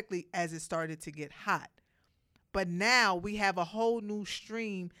dramatically as it started to get hot. But now we have a whole new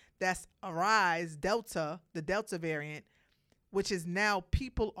stream that's arise, Delta, the Delta variant, which is now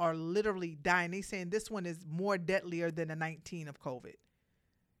people are literally dying. They saying this one is more deadlier than the 19 of COVID.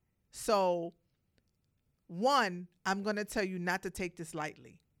 So, one, I'm going to tell you not to take this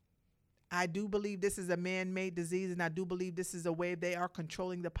lightly. I do believe this is a man-made disease, and I do believe this is a way they are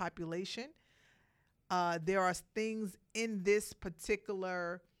controlling the population. There are things in this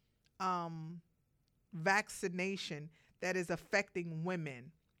particular vaccination that is affecting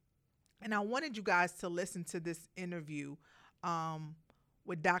women. And I wanted you guys to listen to this interview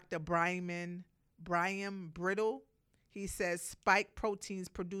with Dr. Brian Brittle. He says spike proteins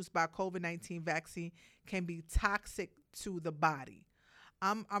produced by COVID-19 vaccine can be toxic to the body.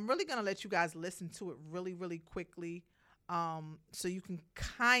 I'm really going to let you guys listen to it really, really quickly so you can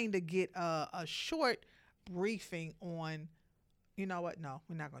kind of get a short briefing on, you know what? No,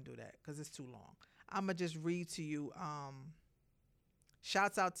 we're not going to do that because it's too long. I'm going to just read to you.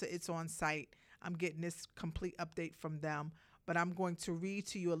 Shouts out to It's On Site. I'm getting this complete update from them, but I'm going to read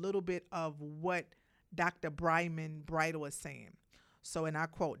to you a little bit of what Dr. Bryman Bridle is saying. So, and I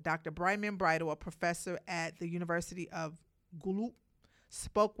quote, Dr. Bryman Bridle, a professor at the University of Guelph,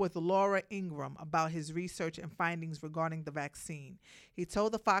 spoke with Laura Ingram about his research and findings regarding the vaccine. He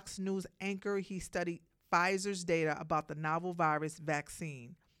told the Fox News anchor he studied Pfizer's data about the novel virus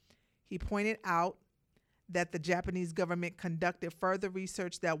vaccine. He pointed out that the Japanese government conducted further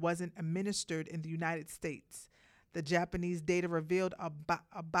research that wasn't administered in the United States. The Japanese data revealed a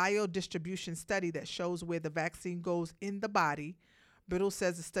biodistribution study that shows where the vaccine goes in the body. Brittle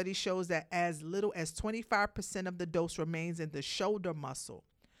says the study shows that as little as 25% of the dose remains in the shoulder muscle.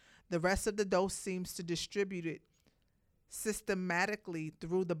 The rest of the dose seems to distribute it systematically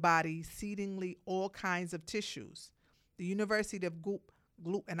through the body, seedingly all kinds of tissues. The University of Guelph,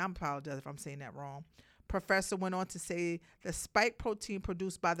 and I apologize if I'm saying that wrong, professor went on to say the spike protein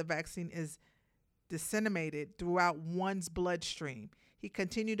produced by the vaccine is disseminated throughout one's bloodstream. He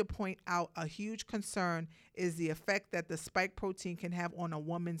continued to point out a huge concern is the effect that the spike protein can have on a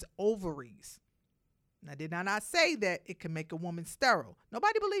woman's ovaries. Now, did I not say that it can make a woman sterile?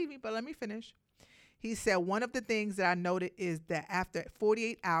 Nobody believed me, but let me finish. He said one of the things that I noted is that after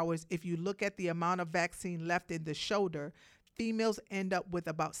 48 hours, if you look at the amount of vaccine left in the shoulder, females end up with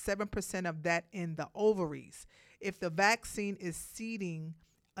about 7% of that in the ovaries. If the vaccine is seeding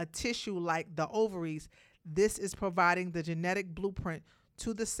a tissue like the ovaries, this is providing the genetic blueprint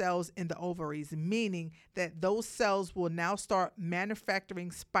to the cells in the ovaries, meaning that those cells will now start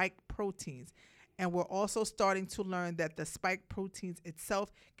manufacturing spike proteins. And we're also starting to learn that the spike proteins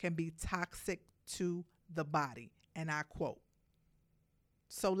itself can be toxic to the body. And I quote.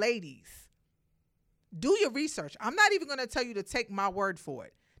 So ladies, do your research. I'm not even going to tell you to take my word for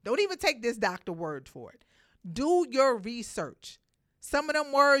it. Don't even take this doctor word for it. Do your research. Some of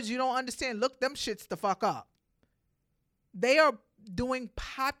them words you don't understand, look them shits the fuck up. They are doing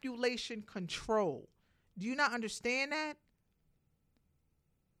population control. Do you not understand that?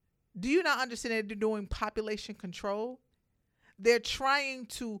 Do you not understand that they're doing population control? They're trying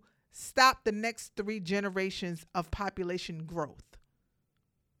to stop the next 3 generations of population growth.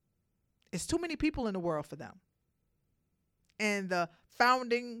 It's too many people in the world for them. And the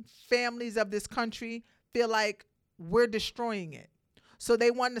founding families of this country feel like we're destroying it. So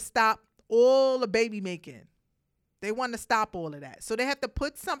they want to stop all the baby making. They want to stop all of that. So they have to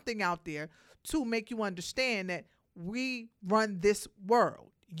put something out there to make you understand that we run this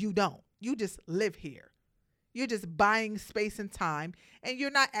world. You don't. You just live here. You're just buying space and time, and you're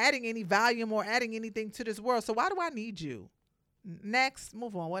not adding any volume or adding anything to this world. So why do I need you? Next,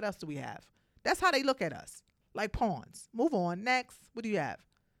 move on. What else do we have? That's how they look at us, like pawns. Move on. Next, what do you have?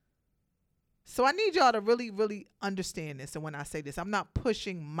 So I need y'all to really, really understand this. And when I say this, I'm not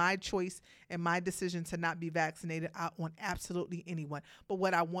pushing my choice and my decision to not be vaccinated out on absolutely anyone. But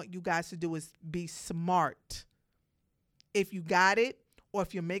what I want you guys to do is be smart. If you got it, or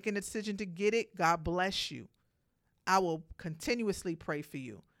if you're making a decision to get it, God bless you. I will continuously pray for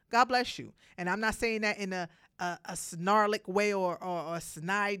you. God bless you. And I'm not saying that in a snarlic way or a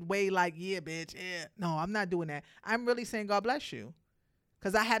snide way like, yeah, bitch, yeah. No, I'm not doing that. I'm really saying God bless you.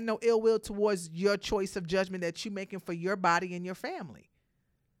 Because I have no ill will towards your choice of judgment that you're making for your body and your family.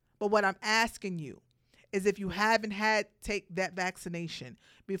 But what I'm asking you is if you haven't take that vaccination,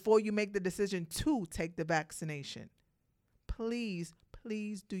 before you make the decision to take the vaccination, please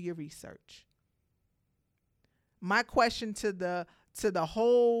do your research. My question to the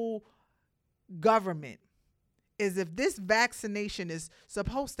whole government is if this vaccination is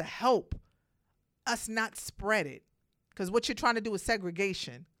supposed to help us not spread it, because what you're trying to do is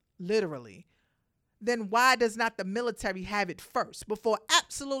segregation, literally, then why does not the military have it first before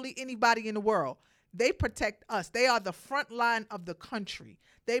absolutely anybody in the world? They protect us. They are the front line of the country.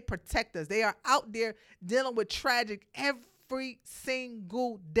 They protect us. They are out there dealing with tragic every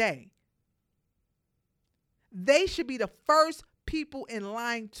single day. They should be the first people in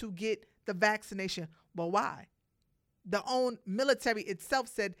line to get the vaccination. But why? The own military itself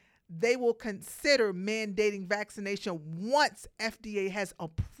said they will consider mandating vaccination once FDA has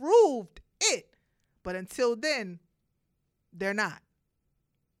approved it. But until then, they're not.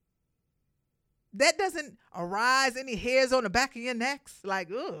 That doesn't arise any hairs on the back of your necks. Like,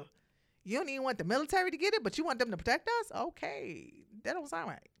 ugh, you don't even want the military to get it, but you want them to protect us? Okay, that don't sound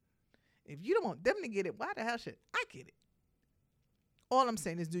right. If you don't want them to get it, why the hell should I get it? All I'm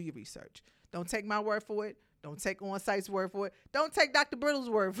saying is do your research. Don't take my word for it. Don't take On-Site's word for it. Don't take Dr. Brittle's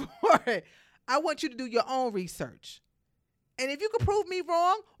word for it. I want you to do your own research. And if you can prove me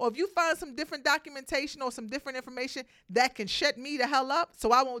wrong, or if you find some different documentation or some different information that can shut me the hell up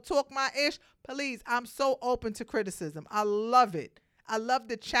so I won't talk my ish, please, I'm so open to criticism. I love it. I love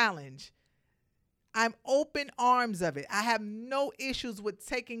the challenge. I'm open arms of it. I have no issues with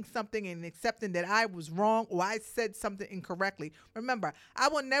taking something and accepting that I was wrong or I said something incorrectly. Remember, I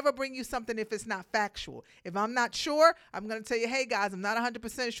will never bring you something if it's not factual. If I'm not sure, I'm going to tell you, hey guys, I'm not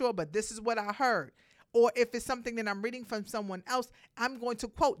 100% sure, but this is what I heard. Or if it's something that I'm reading from someone else, I'm going to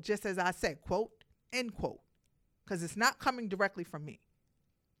quote just as I said, quote, end quote, because it's not coming directly from me.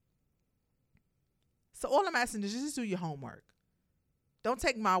 So all I'm asking is just do your homework. Don't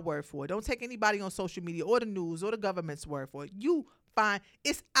take my word for it. Don't take anybody on social media or the news or the government's word for it. You find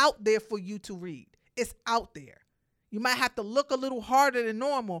it's out there for you to read. It's out there. You might have to look a little harder than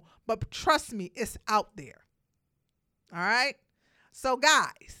normal, but trust me, it's out there. All right? So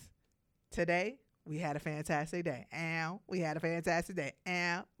guys, today we had a fantastic day. And we had a fantastic day.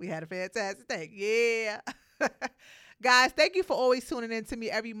 And we had a fantastic day. Yeah. Guys, thank you for always tuning in to me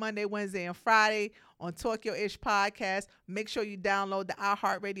every Monday, Wednesday, and Friday on Talk Your Ish podcast. Make sure you download the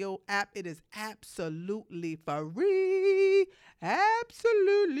iHeartRadio app. It is absolutely free.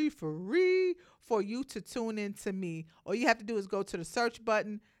 Absolutely free for you to tune in to me. All you have to do is go to the search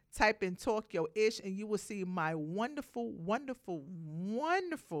button, type in Talk Your Ish, and you will see my wonderful, wonderful,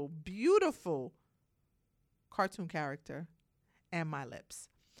 wonderful, beautiful cartoon character and my lips.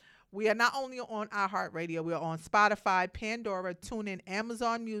 We are not only on iHeartRadio, we are on Spotify, Pandora, TuneIn,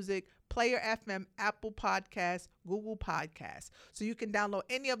 Amazon Music, Player FM, Apple Podcasts, Google Podcasts. So you can download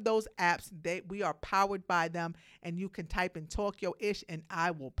any of those apps. We are powered by them, and you can type in Talk Your Ish, and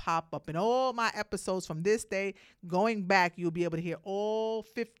I will pop up. In all my episodes from this day going back, you'll be able to hear all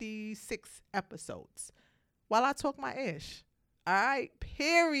 56 episodes while I talk my ish. All right?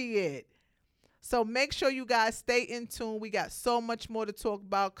 Period. So make sure you guys stay in tune. We got so much more to talk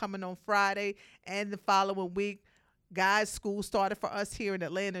about coming on Friday and the following week. Guys, school started for us here in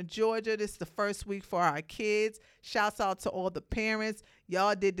Atlanta, Georgia. This is the first week for our kids. Shouts out to all the parents.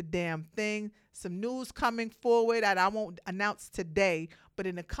 Y'all did the damn thing. Some news coming forward that I won't announce today, but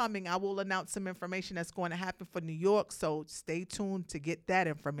in the coming, I will announce some information that's going to happen for New York. So stay tuned to get that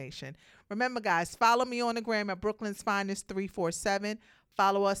information. Remember, guys, follow me on the gram at Brooklyn's Finest 347.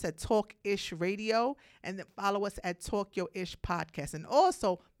 Follow us at Talk Ish Radio, and then follow us at Talk Your Ish Podcast. And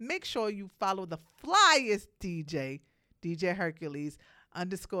also, make sure you follow the flyest DJ Hercules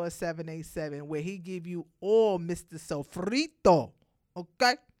 _787, where he give you all Mr. Sofrito,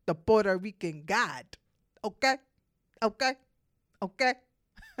 okay? The Puerto Rican God, okay? Okay? Okay?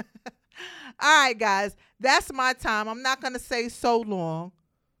 All right, guys, that's my time. I'm not going to say so long.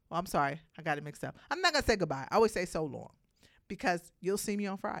 Well, I'm sorry. I got it mixed up. I'm not going to say goodbye. I always say so long, because you'll see me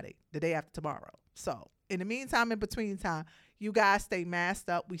on Friday, the day after tomorrow. So in the meantime, in between time, you guys stay masked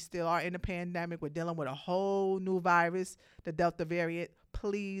up. We still are in a pandemic. We're dealing with a whole new virus, the Delta variant.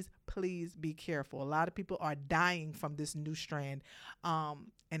 Please, please be careful. A lot of people are dying from this new strand,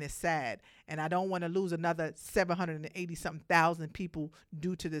 and it's sad. And I don't want to lose another 780-something thousand people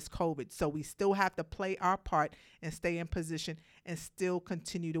due to this COVID. So we still have to play our part and stay in position and still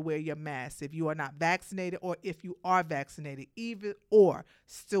continue to wear your mask. If you are not vaccinated, or if you are vaccinated, either or,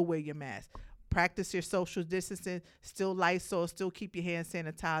 still wear your mask. Practice your social distancing, still Lysol, still keep your hand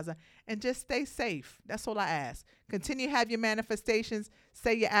sanitizer, and just stay safe. That's all I ask. Continue to have your manifestations,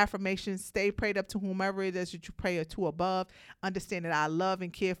 say your affirmations, stay prayed up to whomever it is that you pray to above. Understand that I love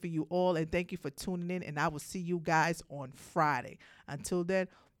and care for you all, and thank you for tuning in, and I will see you guys on Friday. Until then,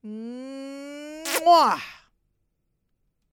 mwah!